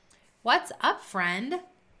What's up, friend?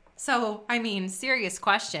 Serious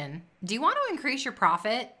question. Do you want to increase your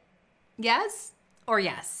profit? Yes or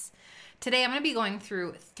yes? Today, I'm going to be going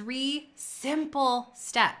through 3 simple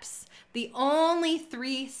steps. The only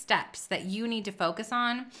 3 steps that you need to focus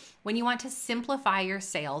on when you want to simplify your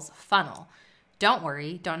sales funnel. Don't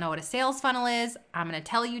worry, don't know what a sales funnel is. I'm going to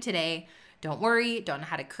tell you today. Don't worry, don't know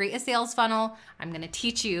how to create a sales funnel. I'm going to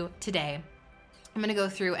teach you today. I'm going to go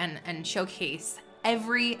through and showcase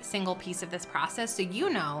every single piece of this process so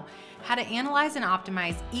you know how to analyze and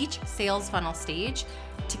optimize each sales funnel stage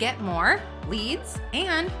to get more leads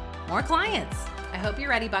and more clients. I hope you're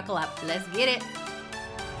ready. Buckle up. Let's get it.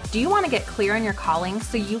 Do you want to get clear on your calling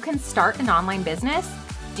so you can start an online business?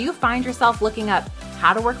 Do you find yourself looking up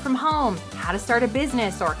how to work from home, how to start a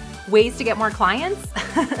business, or ways to get more clients?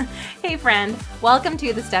 Hey friend, welcome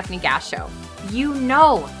to the Stephanie Gass Show. You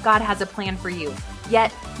know God has a plan for you,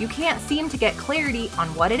 yet you can't seem to get clarity on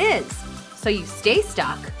what it is. So you stay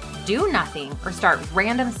stuck, do nothing, or start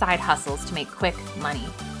random side hustles to make quick money.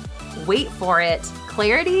 Wait for it.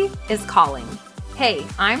 Clarity is calling. Hey,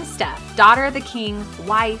 I'm Steph, daughter of the king,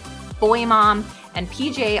 wife, boy mom, and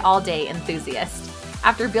PJ all day enthusiast.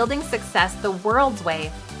 After building success the world's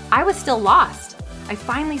way, I was still lost. I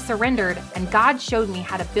finally surrendered, and God showed me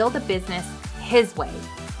how to build a business His way.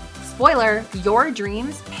 Spoiler, your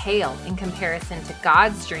dreams pale in comparison to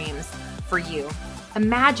God's dreams for you.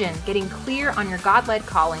 Imagine getting clear on your God-led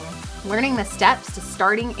calling, learning the steps to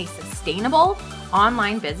starting a sustainable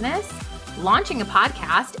online business, launching a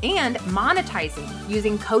podcast, and monetizing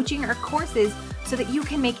using coaching or courses so that you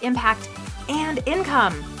can make impact and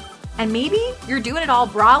income. And maybe you're doing it all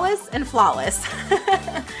braless and flawless.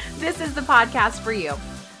 This is the podcast for you.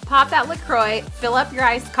 Pop that LaCroix, fill up your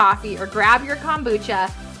iced coffee, or grab your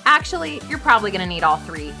kombucha. Actually, you're probably going to need all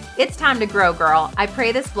 3. It's time to grow, girl. I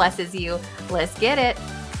pray this blesses you. Let's get it.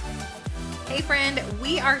 Hey friend,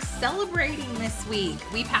 we are celebrating this week.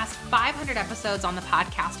 We passed 500 episodes on the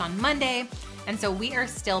podcast on Monday, and so we are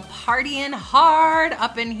still partying hard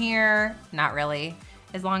up in here. Not really,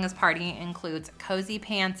 as long as partying includes cozy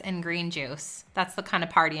pants and green juice. That's the kind of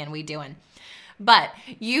partying we doing. But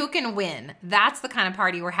you can win. That's the kind of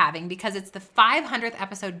party we're having because it's the 500th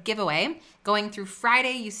episode giveaway. Going through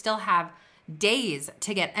Friday, you still have days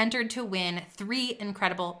to get entered to win 3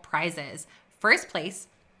 incredible prizes. First place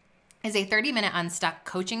is a 30-minute Unstuck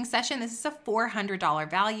coaching session. This is a $400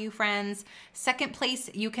 value, friends. Second place,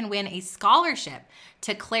 you can win a scholarship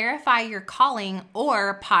to Clarify Your Calling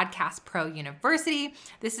or Podcast Pro University.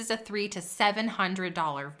 This is a $300 to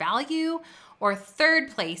 $700 value. Or third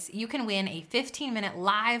place, you can win a 15-minute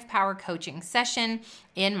live power coaching session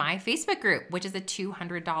in my Facebook group, which is a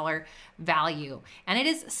 $200 value. And it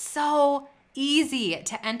is so easy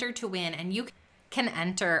to enter to win, and you can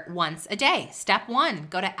enter once a day. Step 1,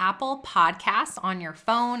 go to Apple Podcasts on your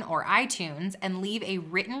phone or iTunes and leave a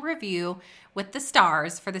written review with the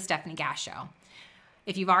stars for the Stephanie Gass Show.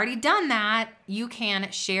 If you've already done that, you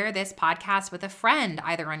can share this podcast with a friend,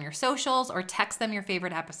 either on your socials or text them your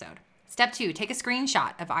favorite episode. Step 2, take a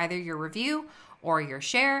screenshot of either your review or your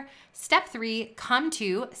share. Step 3, come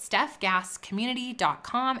to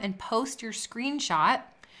stephgasscommunity.com and post your screenshot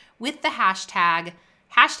with the hashtag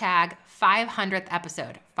 500th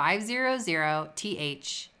episode,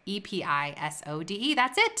 500THEPISODE.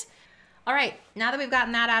 That's it. All right, now that we've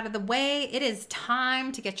gotten that out of the way, it is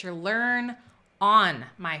time to get your learn on,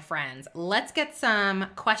 my friends. Let's get some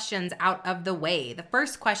questions out of the way. The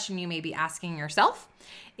first question you may be asking yourself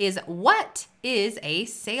is, what is a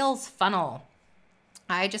sales funnel?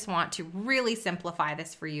 I just want to really simplify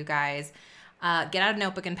this for you guys. Get out a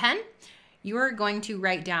notebook and pen. You are going to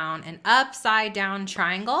write down an upside down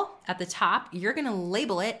triangle at the top. You're going to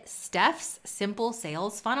label it Steph's Simple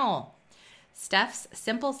Sales Funnel. Steph's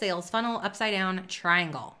Simple Sales Funnel, upside down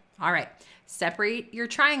triangle. All right. Separate your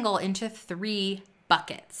triangle into 3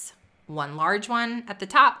 buckets. One large one at the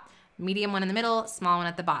top, medium one in the middle, small one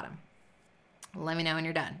at the bottom. Let me know when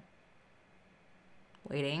you're done.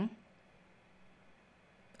 Waiting.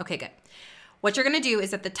 Okay, good. What you're going to do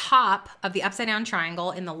is at the top of the upside down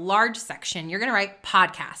triangle in the large section, you're going to write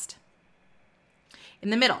podcast. In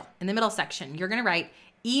the middle section, you're going to write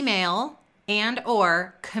email and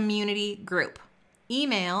or community group.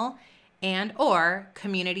 Email and or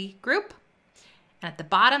community group. And at the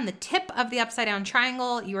bottom, the tip of the upside down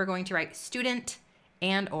triangle, you are going to write student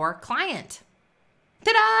and or client.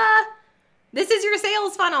 Ta-da! This is your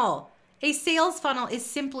sales funnel. A sales funnel is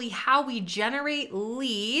simply how we generate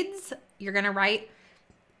leads. You're going to write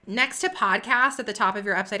next to podcast at the top of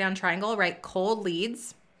your upside down triangle, write cold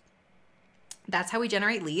leads. That's how we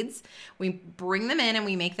generate leads. We bring them in and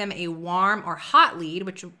we make them a warm or hot lead,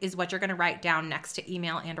 which is what you're going to write down next to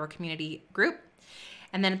email and or community group.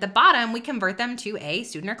 And then at the bottom, we convert them to a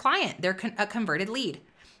student or client. They're a converted lead.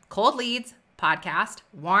 Cold leads, podcast,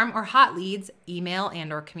 warm or hot leads, email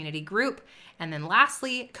and or community group. And then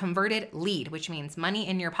lastly, converted lead, which means money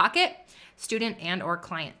in your pocket, student and or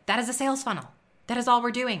client. That is a sales funnel. That is all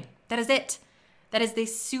we're doing. That is it. That is the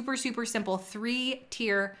super, super simple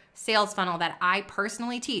 3-tier sales funnel that I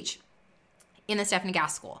personally teach in the Stephanie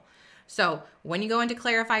Gass School. So when you go into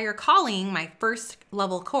Clarify Your Calling, my first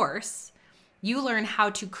level course, you learn how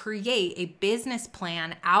to create a business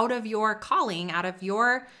plan out of your calling, out of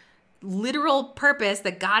your literal purpose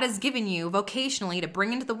that God has given you vocationally to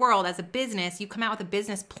bring into the world as a business. You come out with a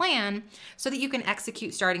business plan so that you can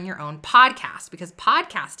execute starting your own podcast, because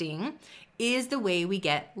podcasting is the way we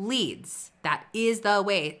get leads. That is the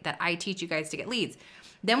way that I teach you guys to get leads.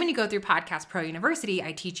 Then when you go through Podcast Pro University,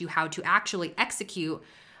 I teach you how to actually execute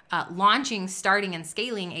launching, starting, and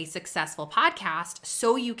scaling a successful podcast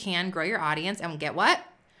so you can grow your audience. And get what?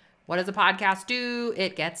 What does a podcast do?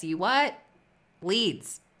 It gets you what?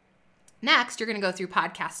 Leads. Next, you're going to go through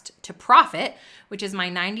Podcast to Profit, which is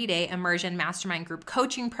my 90-day immersion mastermind group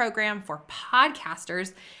coaching program for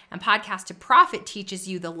podcasters. And Podcast to Profit teaches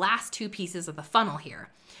you the last 2 pieces of the funnel here.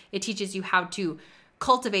 It teaches you how to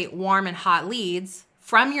cultivate warm and hot leads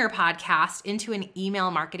from your podcast into an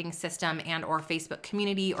email marketing system and or Facebook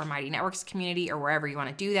community or Mighty Networks community or wherever you want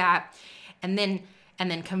to do that. And then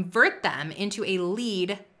convert them into a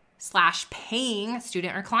lead / paying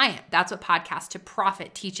student or client. That's what Podcast to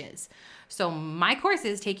Profit teaches. So my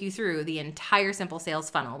courses take you through the entire simple sales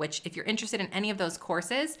funnel, which if you're interested in any of those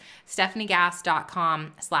courses,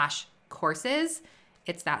 stephaniegass.com/courses.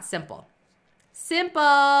 It's that simple.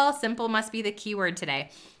 Simple must be the keyword today.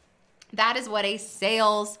 That is what a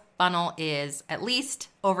sales funnel is, at least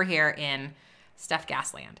over here in Steph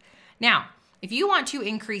Gass land. Now, if you want to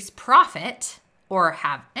increase profit or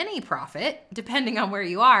have any profit, depending on where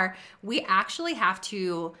you are, we actually have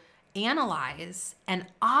to analyze and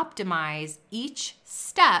optimize each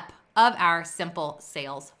step of our simple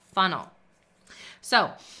sales funnel.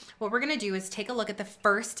 So what we're going to do is take a look at the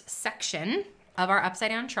first section of our upside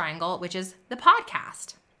down triangle, which is the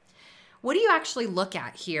podcast. What do you actually look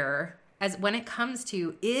at here as when it comes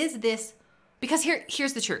to, is this, because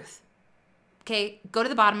here's the truth. Okay, go to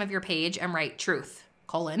the bottom of your page and write truth, :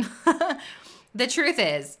 The truth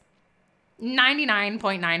is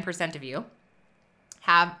 99.9% of you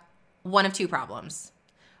have one of 2 problems.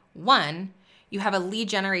 One, you have a lead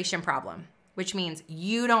generation problem, which means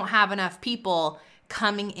you don't have enough people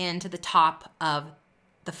coming into the top of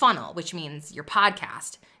the funnel, which means your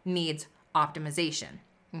podcast needs optimization.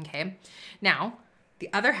 Okay. Now, the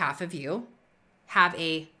other half of you have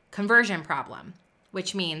a conversion problem,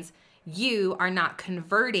 which means you are not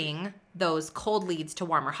converting those cold leads to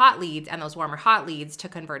warm or hot leads and those warm or hot leads to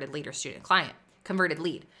converted lead or student client, converted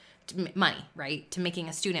lead to money, right? To making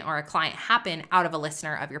a student or a client happen out of a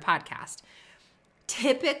listener of your podcast.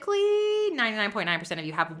 Typically, 99.9% of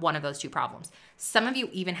you have one of those 2 problems. Some of you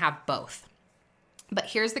even have both. But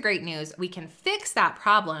here's the great news. We can fix that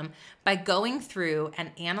problem by going through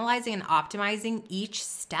and analyzing and optimizing each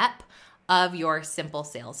step of your simple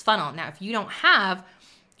sales funnel. Now, if you don't have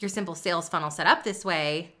your simple sales funnel set up this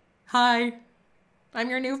way, hi, I'm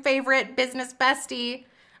your new favorite business bestie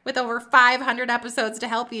with over 500 episodes to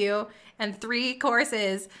help you and 3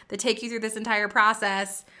 courses that take you through this entire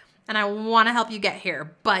process. And I want to help you get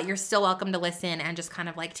here, but you're still welcome to listen and just kind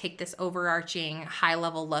of like take this overarching high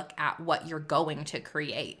level look at what you're going to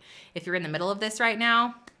create. If you're in the middle of this right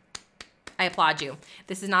now, I applaud you.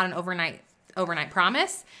 This is not an overnight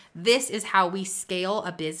promise. This is how we scale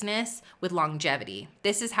a business with longevity.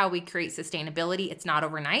 This is how we create sustainability. It's not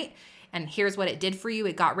overnight. And here's what it did for you.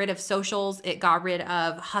 It got rid of socials. It got rid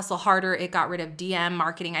of hustle harder. It got rid of DM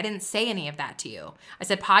marketing. I didn't say any of that to you. I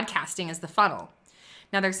said podcasting is the funnel.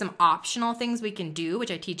 Now, there's some optional things we can do,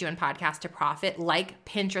 which I teach you in Podcast to Profit, like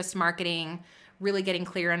Pinterest marketing, really getting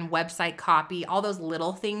clear on website copy, all those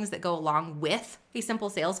little things that go along with a simple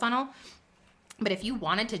sales funnel. But if you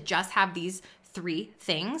wanted to just have these 3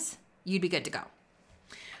 things, you'd be good to go.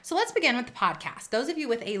 So let's begin with the podcast. Those of you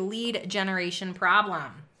with a lead generation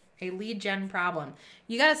problem, you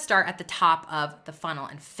got to start at the top of the funnel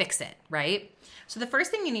and fix it, right? So the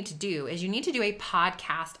first thing you need to do is you need to do a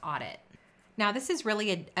podcast audit. Now, this is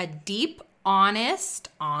really a deep, honest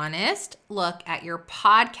look at your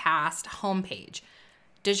podcast homepage.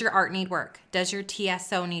 Does your art need work? Does your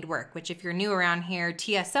TSO need work? Which, if you're new around here,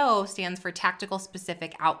 TSO stands for Tactical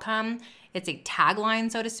Specific Outcome. It's a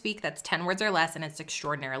tagline, so to speak, that's 10 words or less, and it's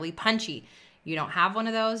extraordinarily punchy. You don't have one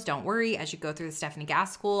of those, don't worry. As you go through the Stephanie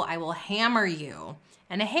Gass School, I will hammer you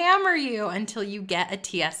until you get a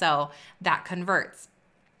TSO that converts.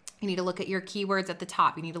 You need to look at your keywords at the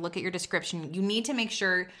top. You need to look at your description. You need to make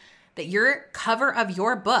sure that your cover of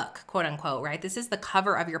your book, quote unquote, right? This is the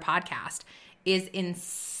cover of your podcast, is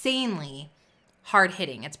insanely hard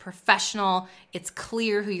hitting. It's professional. It's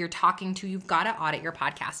clear who you're talking to. You've got to audit your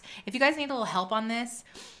podcast. If you guys need a little help on this,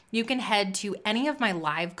 you can head to any of my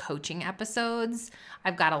live coaching episodes.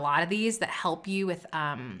 I've got a lot of these that help you with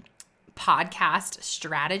podcast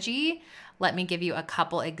strategy. Let me give you a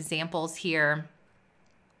couple examples here.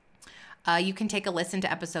 You can take a listen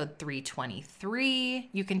to episode 323.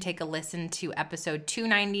 You can take a listen to episode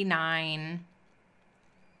 299.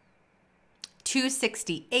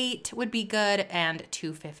 268 would be good, and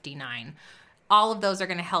 259. All of those are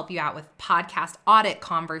going to help you out with podcast audit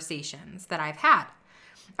conversations that I've had.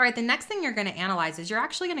 All right, the next thing you're going to analyze is you're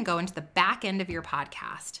actually going to go into the back end of your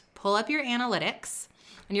podcast, pull up your analytics,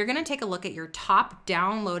 and you're going to take a look at your top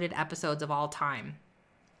downloaded episodes of all time.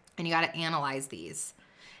 And you got to analyze these.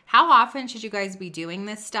 How often should you guys be doing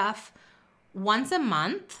this stuff? Once a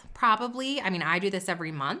month, probably. I mean, I do this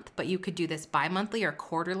every month, but you could do this bi-monthly or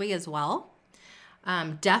quarterly as well.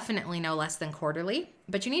 Definitely no less than quarterly.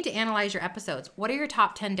 But you need to analyze your episodes. What are your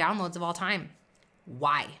top 10 downloads of all time?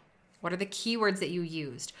 Why? What are the keywords that you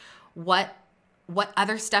used? What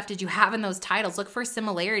other stuff did you have in those titles? Look for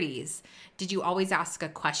similarities. Did you always ask a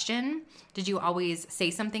question? Did you always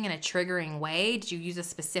say something in a triggering way? Did you use a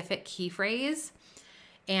specific key phrase?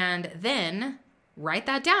 And then write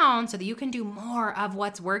that down so that you can do more of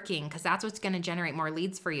what's working, because that's what's going to generate more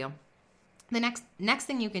leads for you. The next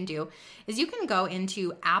thing you can do is you can go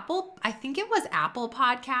into Apple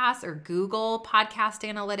Podcasts or Google Podcast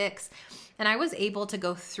Analytics. And I was able to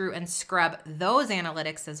go through and scrub those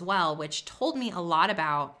analytics as well, which told me a lot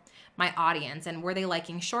about my audience and were they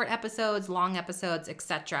liking short episodes, long episodes,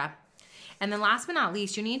 etc. And then last but not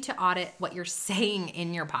least, you need to audit what you're saying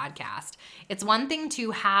in your podcast. It's one thing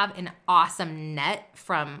to have an awesome net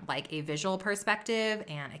from like a visual perspective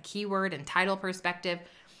and a keyword and title perspective.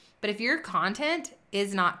 But if your content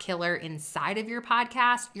is not killer inside of your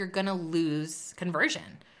podcast, you're going to lose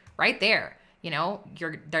conversion right there. You know,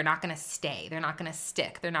 they're not going to stay. They're not going to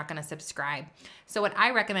stick. They're not going to subscribe. So what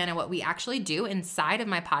I recommend and what we actually do inside of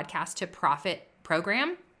my Podcast to Profit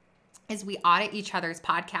program is we audit each other's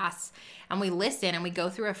podcasts and we listen and we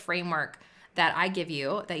go through a framework that I give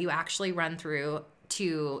you that you actually run through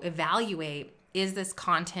to evaluate, is this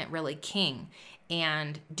content really king?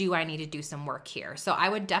 And do I need to do some work here? So I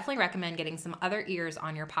would definitely recommend getting some other ears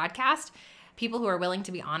on your podcast, people who are willing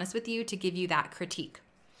to be honest with you to give you that critique.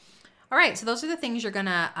 All right, so those are the things you're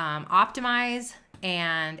gonna optimize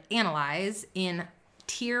and analyze in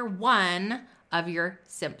tier 1 of your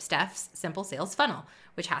Steph's Simple Sales Funnel,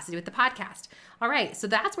 which has to do with the podcast. All right, so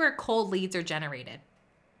that's where cold leads are generated.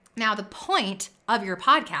 Now, the point of your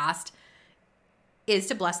podcast is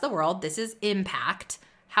to bless the world. This is impact.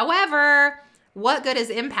 However, what good is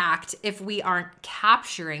impact if we aren't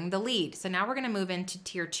capturing the lead? So now we're going to move into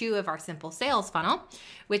tier 2 of our Simple Sales Funnel,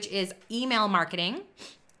 which is email marketing.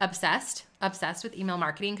 Obsessed with email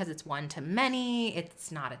marketing because it's one to many.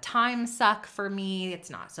 It's not a time suck for me. It's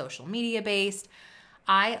not social media based.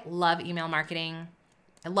 I love email marketing.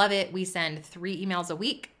 I love it. We send 3 emails a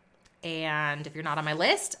week. And if you're not on my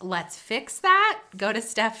list, let's fix that. Go to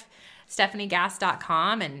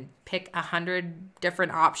stephaniegass.com and pick 100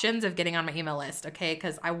 different options of getting on my email list, okay?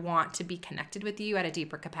 Because I want to be connected with you at a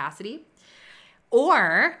deeper capacity.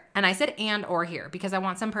 And I said or here because I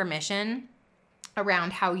want some permission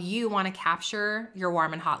around how you want to capture your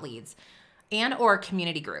warm and hot leads, and or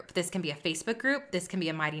community group. This can be a Facebook group. This can be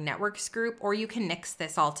a Mighty Networks group, or you can nix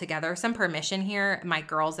this all together. Some permission here. My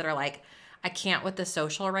girls that are like, I can't with the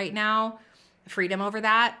social right now, freedom over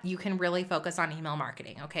that. You can really focus on email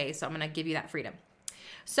marketing. Okay. So I'm going to give you that freedom.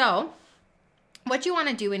 So what you want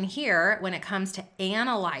to do in here when it comes to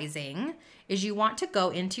analyzing is you want to go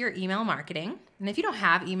into your email marketing. And if you don't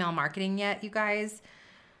have email marketing yet, you guys,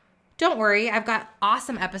 don't worry, I've got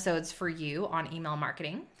awesome episodes for you on email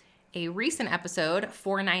marketing. A recent episode,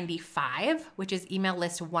 495, which is Email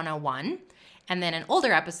List 101. And then an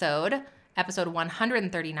older episode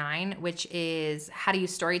 139, which is how to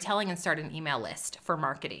use storytelling and start an email list for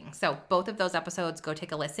marketing. So both of those episodes, go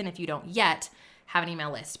take a listen if you don't yet have an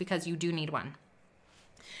email list, because you do need one.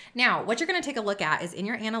 Now, what you're going to take a look at is in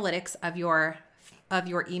your analytics of your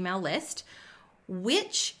email list,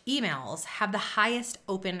 which emails have the highest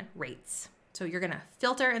open rates. So you're going to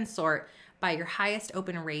filter and sort by your highest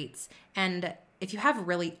open rates. And if you have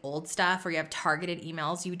really old stuff or you have targeted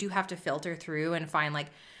emails, you do have to filter through and find like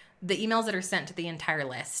the emails that are sent to the entire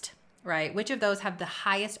list, right? Which of those have the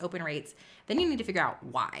highest open rates? Then you need to figure out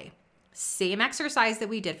why. Same exercise that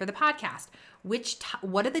we did for the podcast.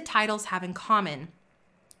 What do the titles have in common?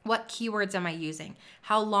 What keywords am I using?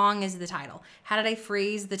 How long is the title? How did I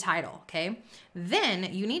phrase the title? Okay.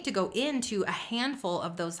 Then you need to go into a handful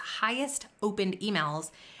of those highest opened emails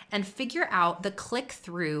and figure out the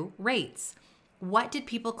click-through rates. What did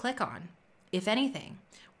people click on, if anything?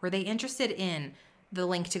 Were they interested in the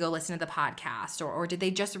link to go listen to the podcast, or did they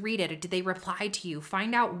just read it, or did they reply to you?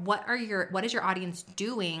 Find out what is your audience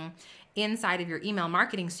doing inside of your email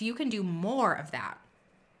marketing so you can do more of that.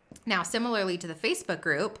 Now, similarly to the Facebook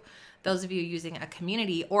group, those of you using a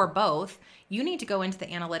community or both, you need to go into the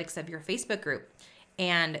analytics of your Facebook group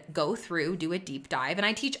and go through, do a deep dive. And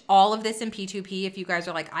I teach all of this in P2P. If you guys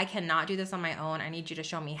are like, I cannot do this on my own, I need you to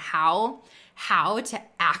show me how to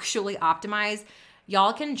actually optimize.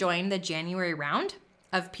 Y'all can join the January round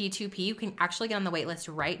of P2P. You can actually get on the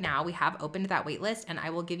waitlist right now. We have opened that waitlist, and I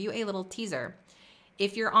will give you a little teaser.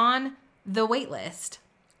 If you're on the waitlist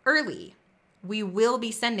early, we will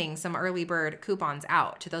be sending some early bird coupons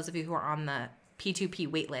out to those of you who are on the P2P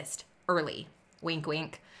waitlist early. Wink,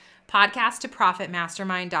 wink.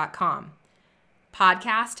 Podcast2profitmastermind.com.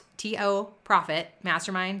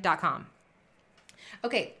 Podcast2profitmastermind.com.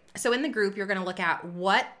 Okay, so in the group, you're going to look at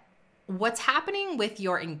what's happening with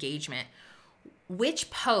your engagement.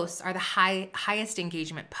 Which posts are the highest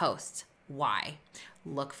engagement posts? Why?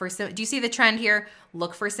 Do you see the trend here?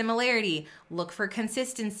 Look for similarity. Look for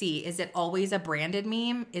consistency. Is it always a branded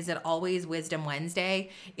meme? Is it always Wisdom Wednesday?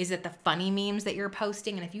 Is it the funny memes that you're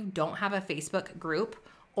posting? And if you don't have a Facebook group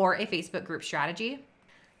or a Facebook group strategy,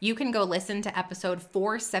 you can go listen to episode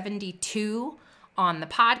 472 on the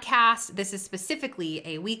podcast. This is specifically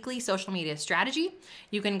a weekly social media strategy.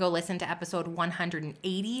 You can go listen to episode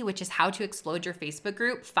 180, which is how to explode your Facebook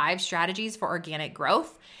group, 5 strategies for organic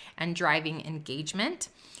growth and driving engagement.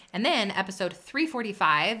 And then episode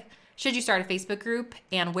 345, should you start a Facebook group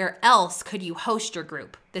and where else could you host your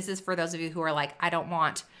group? This is for those of you who are like, I don't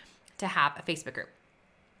want to have a Facebook group.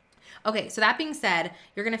 Okay, so that being said,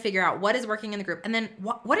 you're going to figure out what is working in the group. And then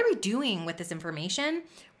what are we doing with this information?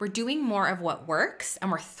 We're doing more of what works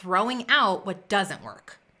and we're throwing out what doesn't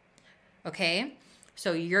work. Okay,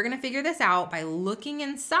 so you're going to figure this out by looking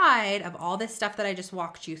inside of all this stuff that I just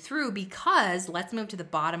walked you through, because let's move to the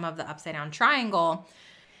bottom of the upside down triangle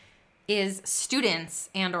is students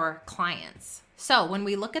and or clients. So when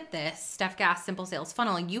we look at this Steph Gass Simple Sales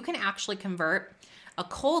Funnel, you can actually convert a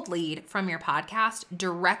cold lead from your podcast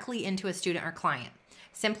directly into a student or client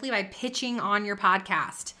simply by pitching on your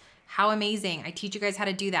podcast. How amazing. I teach you guys how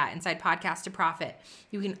to do that inside Podcast to Profit.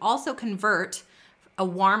 You can also convert a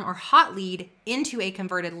warm or hot lead into a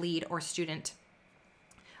converted lead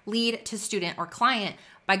to student or client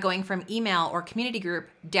by going from email or community group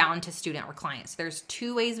down to student or client. So there's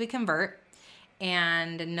 2 ways we convert,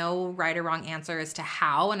 and no right or wrong answer as to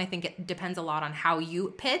how. And I think it depends a lot on how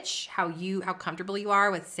you pitch, how comfortable you are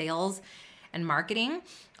with sales and marketing.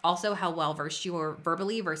 Also how well versed you are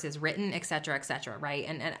verbally versus written, et cetera, right?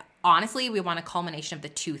 And honestly, we want a culmination of the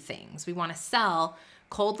 2 things. We want to sell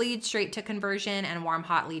cold lead straight to conversion and warm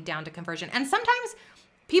hot lead down to conversion. And sometimes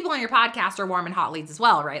people on your podcast are warm and hot leads as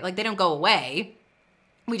well, right? Like they don't go away.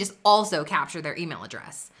 We just also capture their email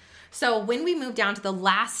address. So when we move down to the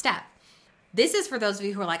last step, this is for those of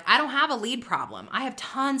you who are like, I don't have a lead problem. I have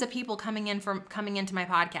tons of people coming into my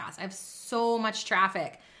podcast. I have so much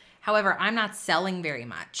traffic. However, I'm not selling very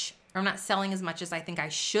much. Or I'm not selling as much as I think I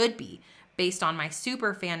should be based on my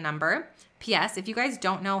super fan number. P.S. If you guys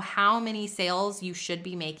don't know how many sales you should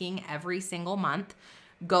be making every single month,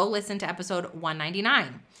 go listen to episode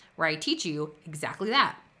 199, where I teach you exactly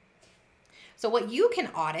that. So what you can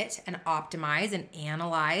audit and optimize and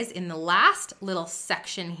analyze in the last little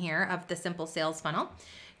section here of the Simple Sales Funnel,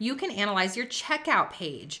 you can analyze your checkout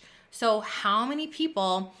page. So how many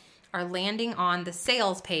people are landing on the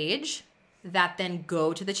sales page that then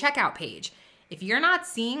go to the checkout page? If you're not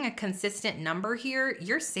seeing a consistent number here,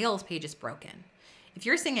 your sales page is broken. If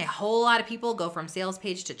you're seeing a whole lot of people go from sales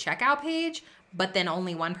page to checkout page, but then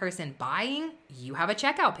only one person buying, you have a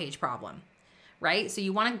checkout page problem. Right? So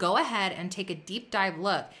you want to go ahead and take a deep dive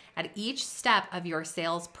look at each step of your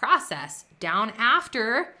sales process down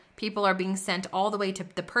after people are being sent all the way to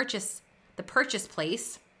the purchase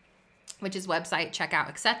place, which is website, checkout,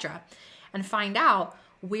 etc., and find out,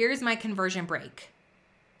 where's my conversion break?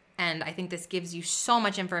 And I think this gives you so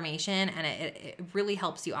much information, and it really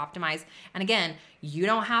helps you optimize. And again, you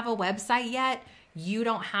don't have a website yet. You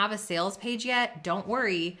don't have a sales page yet. Don't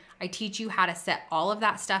worry. I teach you how to set all of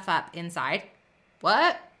that stuff up inside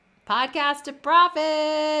Podcast to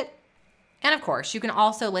Profit. And of course, you can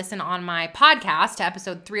also listen on my podcast to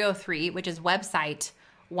episode 303, which is Website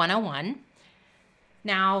 101.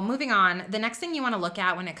 Now, moving on, the next thing you want to look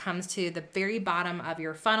at when it comes to the very bottom of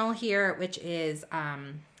your funnel here, which is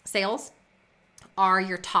sales, are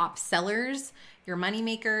your top sellers, your money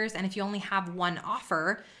makers, and if you only have one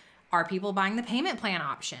offer, are people buying the payment plan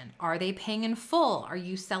option? Are they paying in full? Are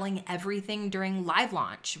you selling everything during live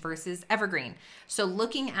launch versus evergreen? So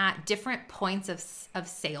looking at different points of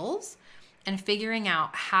sales and figuring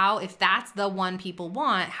out how, if that's the one people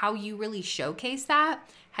want, how you really showcase that,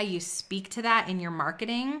 how you speak to that in your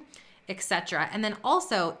marketing, etc. And then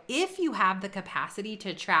also, if you have the capacity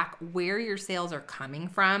to track where your sales are coming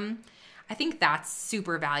from, I think that's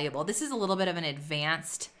super valuable. This is a little bit of an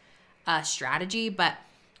advanced strategy, but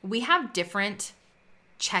we have different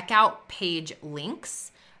checkout page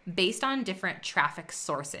links based on different traffic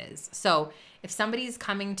sources. So if somebody's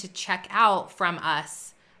coming to check out from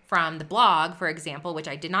us from the blog, for example, which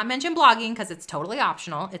I did not mention blogging because it's totally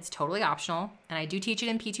optional. It's totally optional. And I do teach it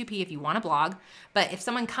in P2P if you want to blog. But if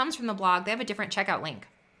someone comes from the blog, they have a different checkout link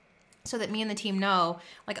so that me and the team know,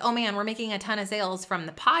 like, oh man, we're making a ton of sales from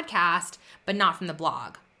the podcast, but not from the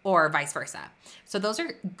blog, or vice versa. So those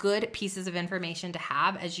are good pieces of information to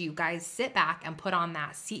have as you guys sit back and put on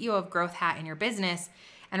that CEO of growth hat in your business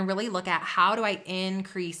and really look at, how do I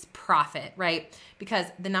increase profit, right? Because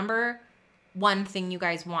the number one thing you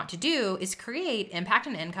guys want to do is create impact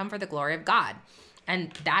and income for the glory of God.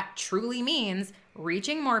 And that truly means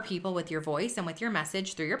reaching more people with your voice and with your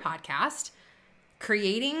message through your podcast,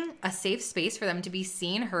 creating a safe space for them to be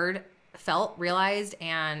seen, heard, felt, realized,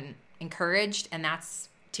 and encouraged. And that's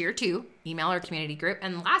tier 2, email or community group.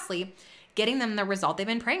 And lastly, getting them the result they've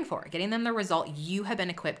been praying for, getting them the result you have been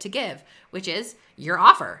equipped to give, which is your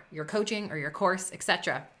offer, your coaching or your course,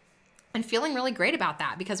 etc. And feeling really great about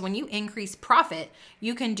that, because when you increase profit,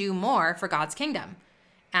 you can do more for God's kingdom.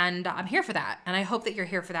 And I'm here for that. And I hope that you're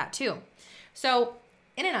here for that too. So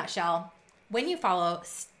in a nutshell, when you follow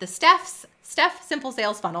the Steph Simple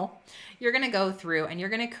Sales Funnel, you're going to go through and you're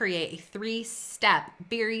going to create a 3-step,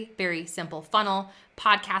 very, very simple funnel.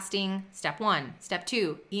 Podcasting, step 1. Step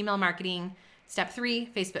 2, email marketing. Step 3,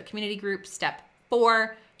 Facebook community group. Step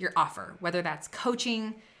 4, your offer, whether that's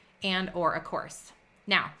coaching and or a course.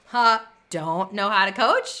 Now, don't know how to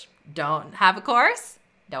coach? Don't have a course?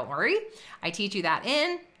 Don't worry. I teach you that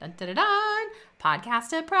in Podcast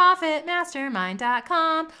to Profit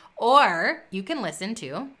Mastermind.com, or you can listen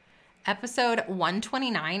to episode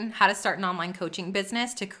 129, how to start an online coaching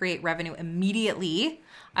business to create revenue immediately.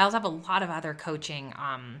 I also have a lot of other coaching,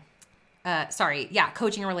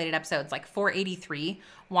 coaching related episodes, like 483,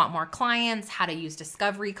 want more clients, how to use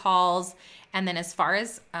discovery calls. And then as far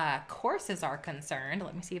as courses are concerned,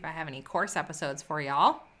 let me see if I have any course episodes for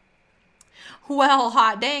y'all. Well,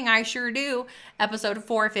 hot dang, I sure do. Episode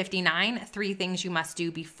 459, 3 things you must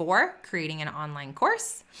do before creating an online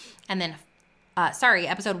course. And then,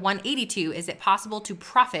 episode 182, is it possible to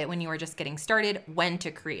profit when you are just getting started, when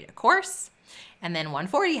to create a course. And then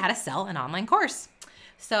 140, how to sell an online course.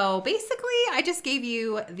 So basically, I just gave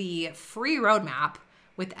you the free roadmap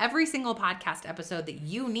with every single podcast episode that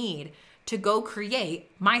you need to go create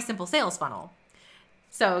my simple sales funnel.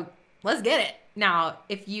 So let's get it. Now,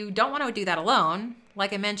 if you don't want to do that alone,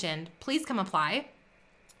 like I mentioned, please come apply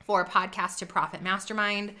for Podcast to Profit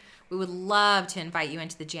Mastermind. We would love to invite you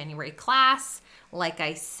into the January class. Like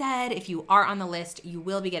I said, if you are on the list, you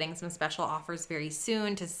will be getting some special offers very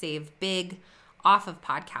soon to save big off of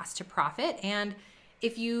Podcast to Profit. And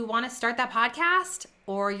if you want to start that podcast,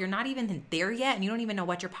 or you're not even there yet and you don't even know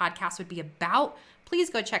what your podcast would be about, please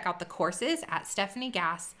go check out the courses at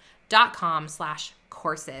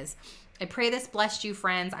stefaniegass.com/courses. I pray this blessed you,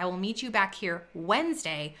 friends. I will meet you back here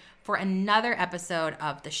Wednesday for another episode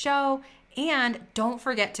of the show. And don't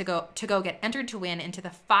forget to go get entered to win into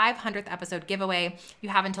the 500th episode giveaway. You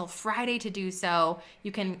have until Friday to do so.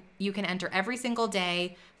 You can enter every single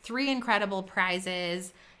day. 3 incredible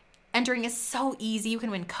prizes. Entering is so easy. You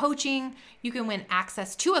can win coaching. You can win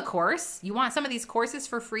access to a course. You want some of these courses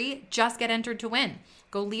for free? Just get entered to win.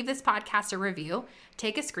 Go leave this podcast a review,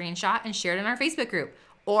 take a screenshot, and share it in our Facebook group.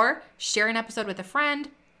 Or share an episode with a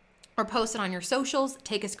friend, or post it on your socials,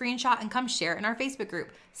 take a screenshot, and come share in our Facebook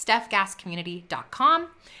group, stephgasscommunity.com.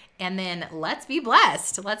 And then let's be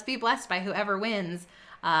blessed. Let's be blessed by whoever wins.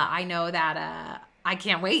 I know that I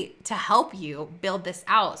can't wait to help you build this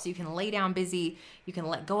out so you can lay down busy. You can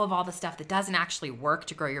let go of all the stuff that doesn't actually work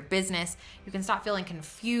to grow your business. You can stop feeling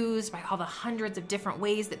confused by all the hundreds of different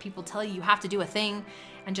ways that people tell you you have to do a thing,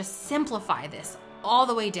 and just simplify this all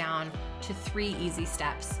the way down to 3 easy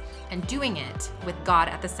steps, and doing it with God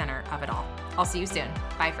at the center of it all. I'll see you soon.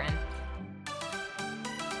 Bye, friend.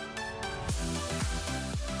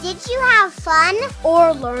 Did you have fun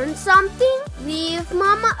or learn something? Leave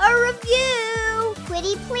Mama a review.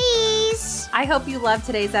 Pretty please. I hope you loved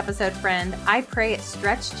today's episode, friend. I pray it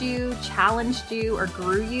stretched you, challenged you, or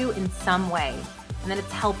grew you in some way, and that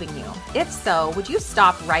it's helping you. If so, would you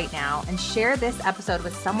stop right now and share this episode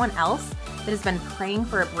with someone else that has been praying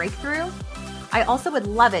for a breakthrough? I also would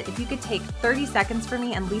love it if you could take 30 seconds for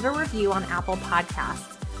me and leave a review on Apple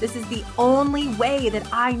Podcasts. This is the only way that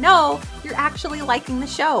I know you're actually liking the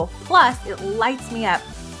show. Plus, it lights me up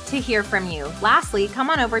to hear from you. Lastly, come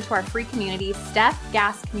on over to our free community,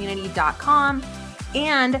 StephGassCommunity.com,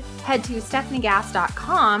 and head to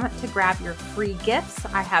StephanieGass.com to grab your free gifts.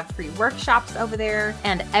 I have free workshops over there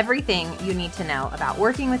and everything you need to know about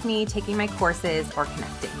working with me, taking my courses, or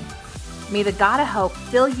connecting. May the God of hope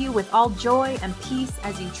fill you with all joy and peace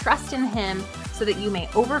as you trust in Him, so that you may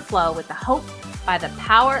overflow with the hope by the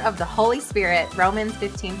power of the Holy Spirit. Romans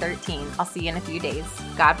 15:13. I'll see you in a few days.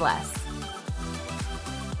 God bless.